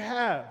that you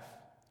have,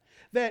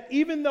 that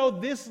even though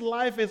this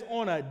life is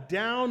on a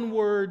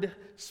downward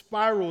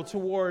spiral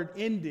toward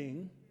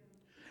ending,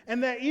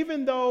 and that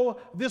even though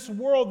this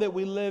world that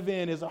we live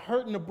in is a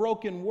hurt and a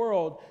broken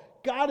world,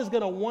 God is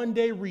going to one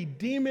day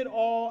redeem it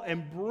all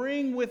and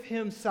bring with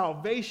him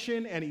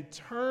salvation and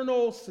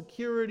eternal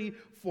security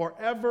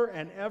forever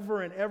and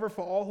ever and ever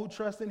for all who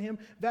trust in him.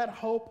 That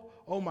hope,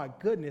 oh my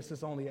goodness,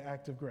 is only an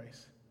act of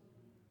grace.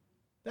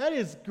 That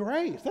is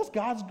grace. That's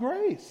God's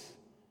grace.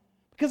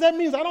 Because that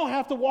means I don't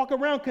have to walk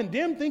around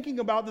condemned thinking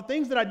about the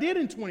things that I did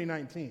in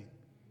 2019.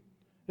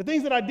 The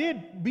things that I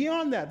did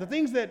beyond that, the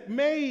things that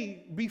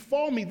may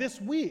befall me this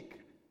week.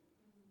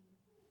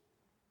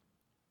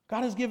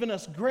 God has given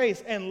us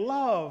grace and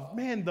love.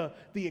 Man,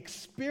 the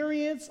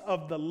experience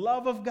of the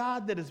love of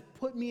God that has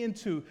put me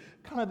into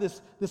kind of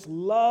this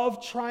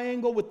love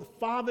triangle with the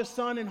Father,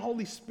 Son, and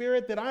Holy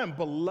Spirit, that I am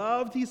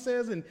beloved, he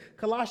says in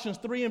Colossians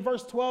 3 and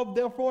verse 12,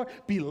 therefore,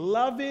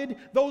 beloved,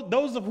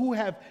 those of who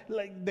have,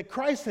 like, that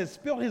Christ has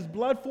spilled his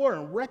blood for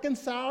and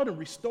reconciled and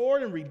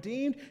restored and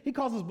redeemed, he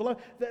calls us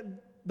beloved.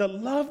 The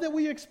love that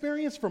we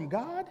experience from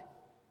God,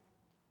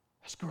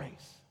 that's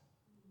grace.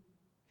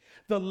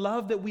 The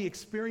love that we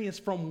experience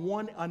from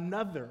one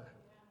another,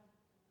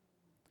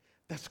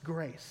 that's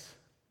grace.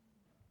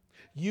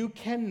 You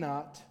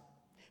cannot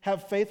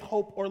have faith,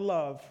 hope, or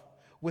love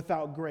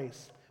without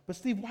grace. But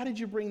Steve, why did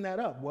you bring that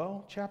up?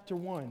 Well, chapter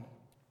 1.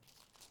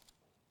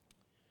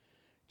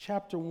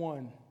 Chapter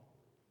 1,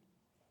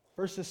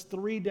 verses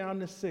 3 down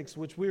to 6,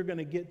 which we're going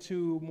to get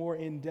to more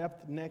in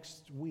depth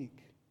next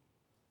week,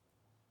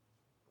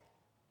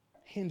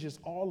 hinges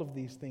all of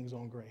these things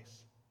on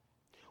grace.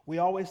 We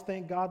always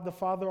thank God the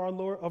Father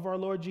of our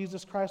Lord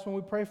Jesus Christ when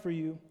we pray for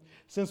you,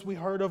 since we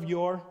heard of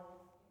your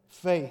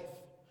faith.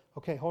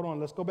 Okay, hold on,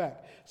 let's go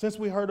back. Since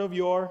we heard of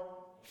your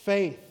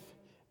faith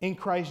in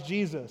Christ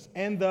Jesus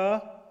and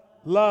the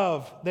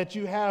love that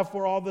you have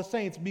for all the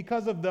saints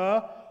because of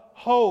the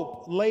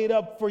hope laid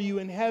up for you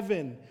in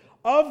heaven.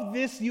 Of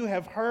this you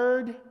have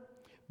heard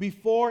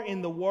before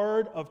in the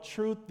word of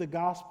truth, the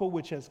gospel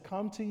which has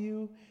come to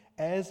you,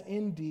 as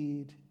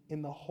indeed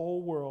in the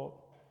whole world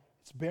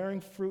it's bearing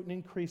fruit and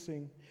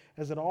increasing,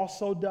 as it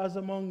also does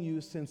among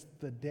you since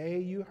the day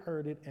you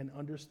heard it and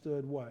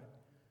understood what?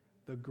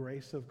 The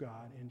grace of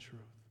God in truth.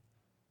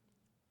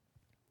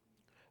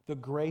 The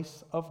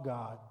grace of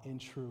God in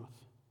truth.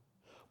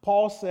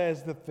 Paul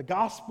says that the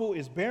gospel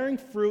is bearing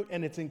fruit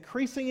and it's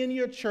increasing in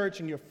your church,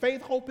 and your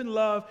faith, hope, and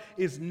love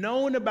is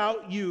known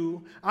about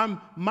you.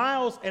 I'm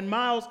miles and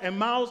miles and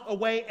miles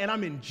away, and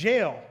I'm in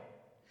jail.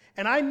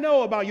 And I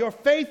know about your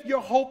faith,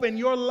 your hope, and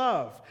your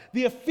love.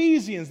 The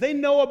Ephesians, they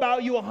know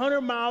about you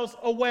 100 miles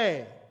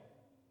away.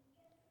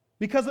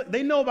 Because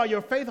they know about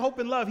your faith, hope,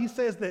 and love. He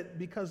says that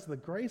because the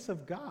grace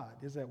of God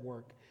is at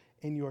work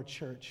in your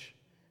church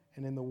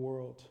and in the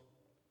world.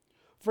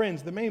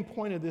 Friends, the main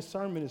point of this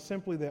sermon is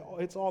simply that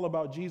it's all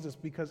about Jesus,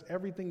 because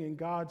everything in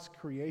God's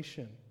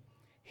creation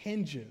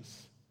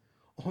hinges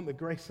on the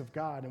grace of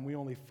God, and we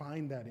only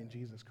find that in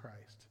Jesus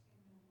Christ.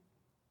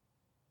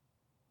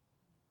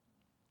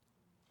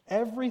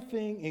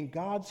 Everything in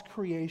God's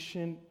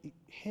creation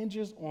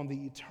hinges on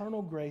the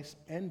eternal grace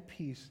and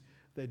peace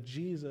that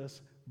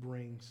Jesus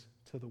brings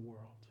to the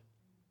world.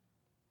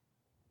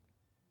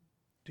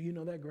 Do you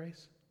know that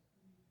grace?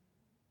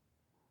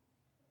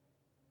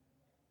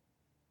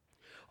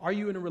 Are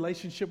you in a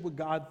relationship with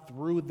God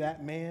through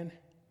that man,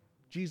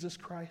 Jesus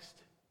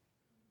Christ?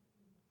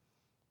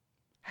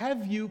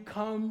 Have you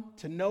come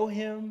to know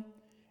him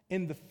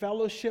in the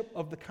fellowship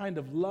of the kind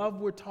of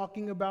love we're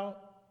talking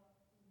about?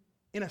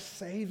 In a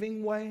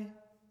saving way?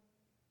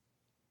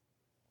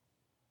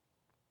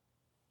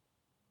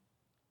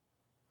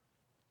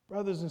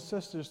 Brothers and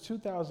sisters,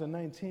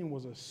 2019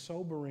 was a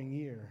sobering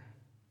year.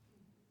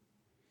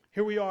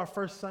 Here we are,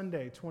 first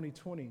Sunday,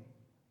 2020.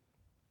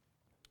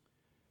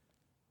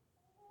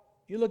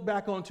 You look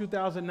back on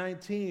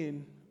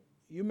 2019,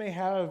 you may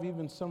have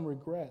even some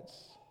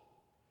regrets.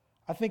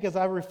 I think as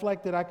I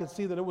reflected, I could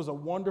see that it was a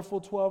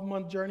wonderful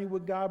 12-month journey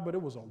with God, but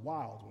it was a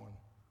wild one.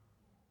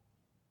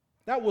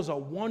 That was a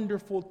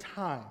wonderful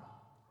time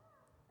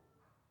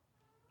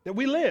that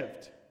we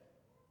lived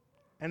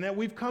and that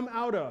we've come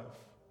out of.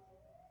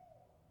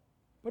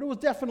 But it was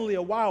definitely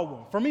a wild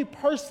one. For me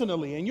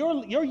personally, and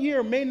your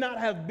year may not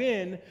have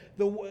been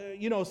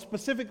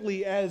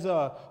specifically as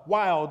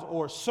wild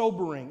or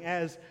sobering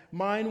as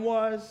mine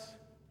was.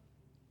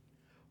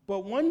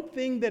 But one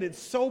thing that it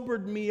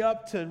sobered me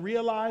up to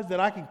realize that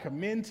I can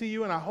commend to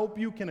you, and I hope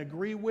you can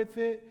agree with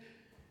it,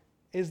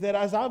 is that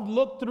as I've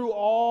looked through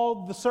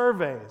all the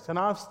surveys and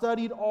I've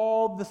studied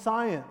all the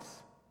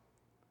science,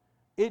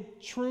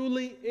 it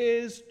truly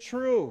is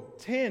true.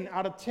 10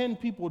 out of 10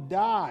 people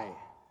die.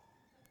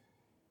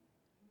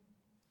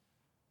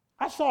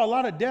 I saw a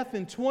lot of death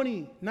in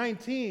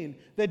 2019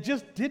 that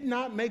just did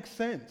not make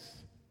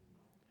sense.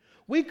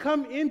 We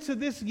come into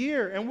this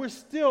year and we're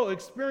still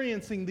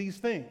experiencing these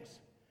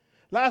things.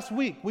 Last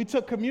week, we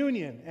took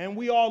communion, and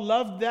we all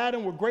loved that,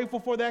 and we're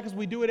grateful for that because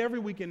we do it every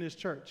week in this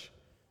church.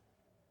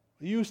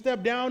 You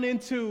step down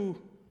into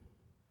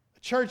a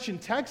church in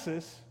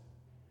Texas,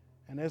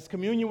 and as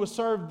communion was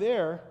served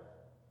there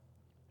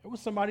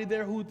was somebody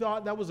there who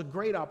thought that was a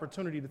great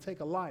opportunity to take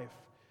a life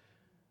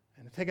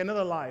and to take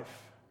another life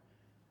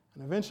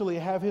and eventually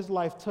have his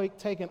life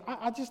taken.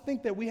 I just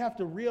think that we have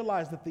to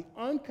realize that the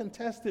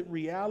uncontested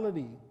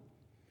reality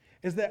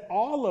is that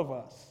all of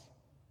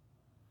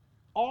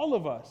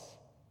us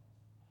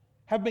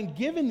have been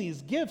given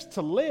these gifts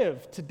to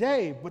live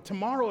today, but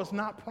tomorrow is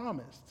not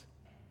promised.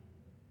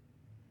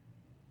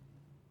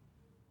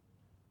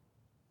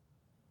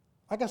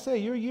 Like I say,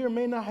 your year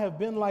may not have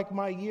been like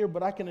my year,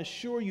 but I can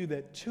assure you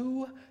that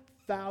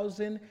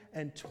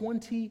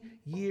 2,020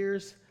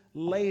 years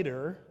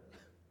later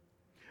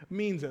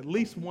means at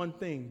least one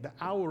thing: the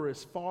hour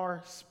is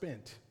far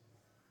spent.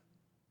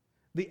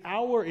 The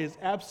hour is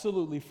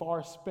absolutely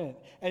far spent.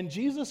 And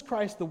Jesus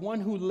Christ, the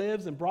one who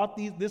lives and brought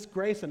this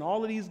grace and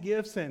all of these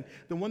gifts, and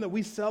the one that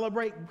we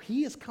celebrate,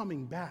 he is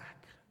coming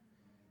back.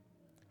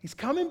 He's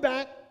coming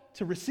back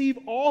to receive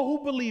all who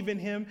believe in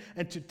him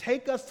and to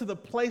take us to the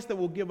place that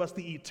will give us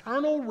the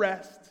eternal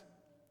rest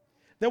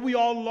that we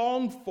all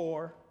long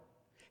for.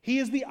 He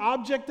is the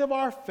object of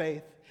our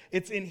faith.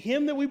 It's in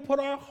him that we put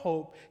our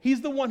hope.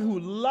 He's the one who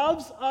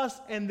loves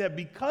us, and that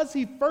because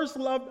he first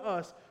loved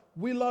us,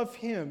 we love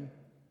him.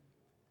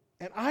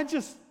 And I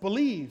just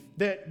believe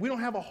that we don't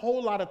have a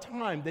whole lot of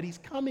time, that he's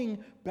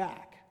coming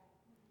back.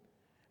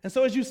 And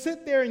so as you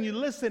sit there and you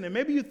listen, and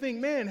maybe you think,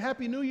 man,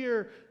 Happy New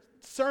Year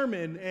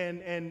sermon,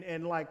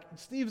 and like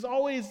Steve's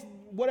always,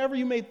 whatever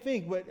you may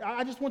think, but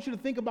I just want you to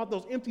think about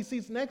those empty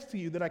seats next to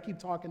you that I keep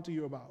talking to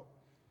you about.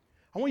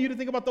 I want you to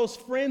think about those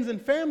friends and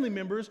family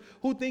members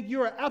who think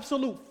you're an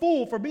absolute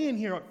fool for being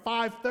here at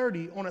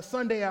 5:30 on a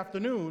Sunday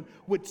afternoon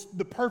with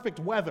the perfect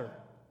weather.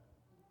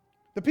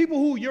 The people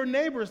who your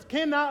neighbors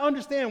cannot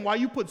understand why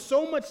you put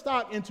so much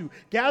stock into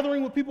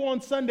gathering with people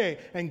on Sunday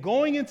and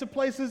going into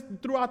places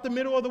throughout the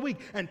middle of the week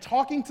and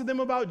talking to them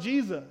about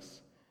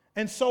Jesus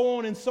and so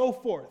on and so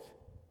forth.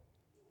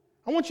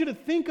 I want you to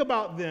think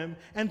about them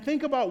and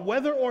think about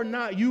whether or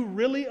not you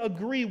really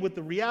agree with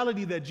the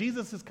reality that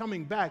Jesus is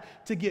coming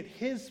back to get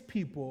his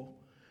people,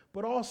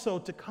 but also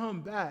to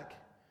come back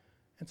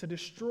and to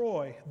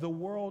destroy the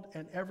world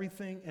and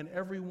everything and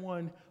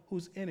everyone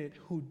who's in it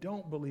who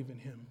don't believe in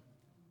him.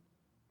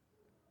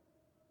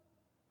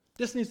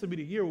 This needs to be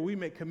the year where we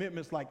make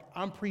commitments like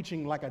I'm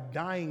preaching like a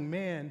dying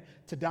man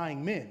to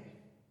dying men.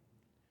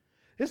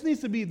 This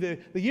needs to be the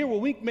year where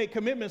we make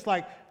commitments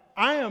like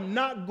I am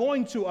not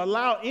going to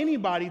allow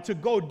anybody to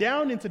go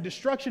down into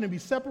destruction and be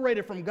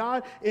separated from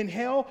God in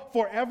hell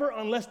forever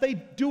unless they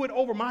do it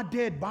over my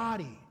dead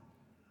body.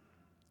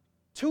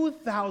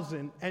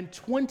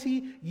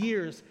 2,020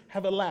 years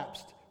have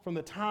elapsed from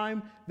the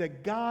time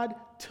that God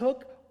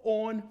took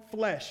on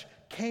flesh,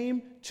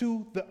 came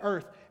to the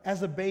earth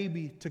as a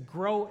baby to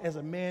grow as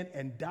a man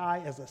and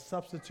die as a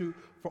substitute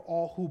for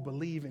all who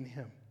believe in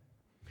him.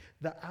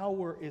 The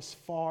hour is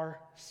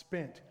far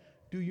spent.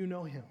 Do you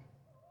know him?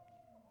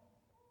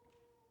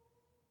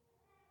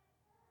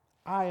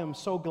 I am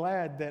so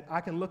glad that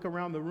I can look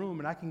around the room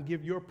and I can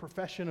give your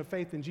profession of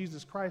faith in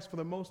Jesus Christ for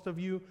the most of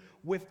you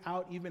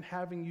without even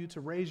having you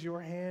to raise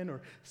your hand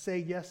or say,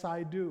 yes,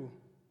 I do.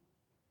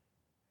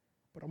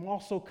 But I'm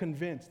also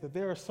convinced that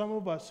there are some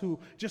of us who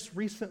just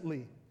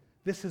recently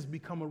this has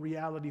become a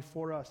reality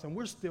for us, and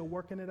we're still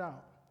working it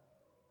out.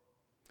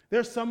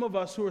 There's some of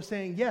us who are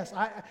saying, yes,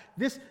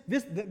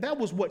 that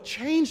was what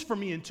changed for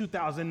me in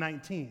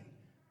 2019.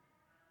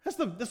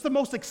 That's the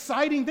most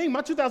exciting thing.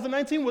 My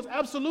 2019 was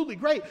absolutely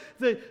great.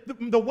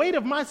 The weight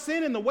of my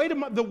sin and the weight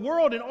of the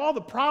world and all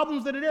the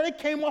problems that are there, they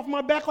came off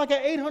my back like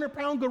an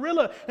 800-pound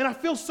gorilla, and I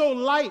feel so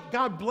light.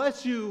 God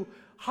bless you.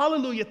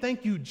 Hallelujah.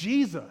 Thank you,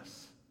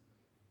 Jesus.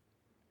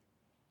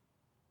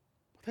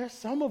 But there's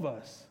some of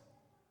us,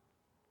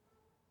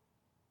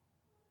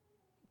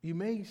 you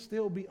may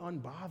still be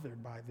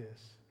unbothered by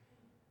this.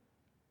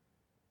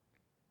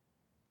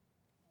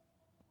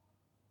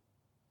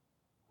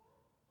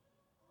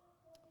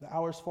 The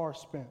hour's far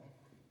spent.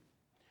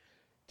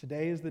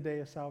 Today is the day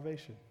of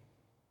salvation.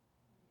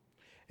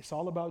 It's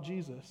all about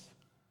Jesus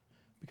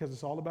because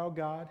it's all about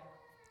God.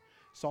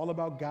 It's all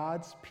about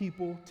God's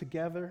people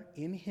together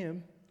in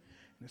Him.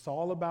 And it's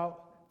all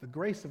about the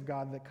grace of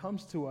God that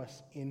comes to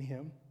us in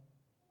Him.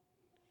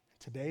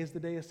 Today is the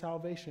day of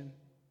salvation.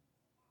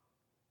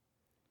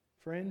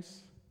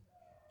 Friends,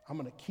 I'm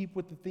going to keep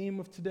with the theme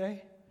of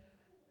today.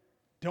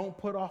 Don't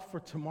put off for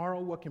tomorrow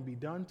what can be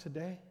done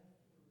today.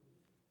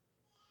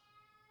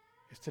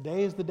 If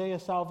today is the day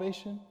of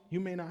salvation, you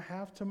may not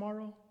have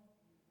tomorrow.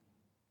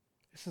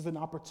 This is an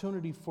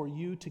opportunity for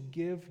you to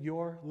give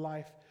your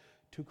life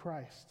to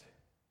Christ.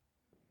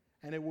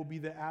 And it will be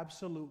the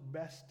absolute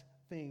best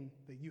thing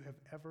that you have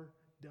ever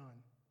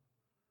done.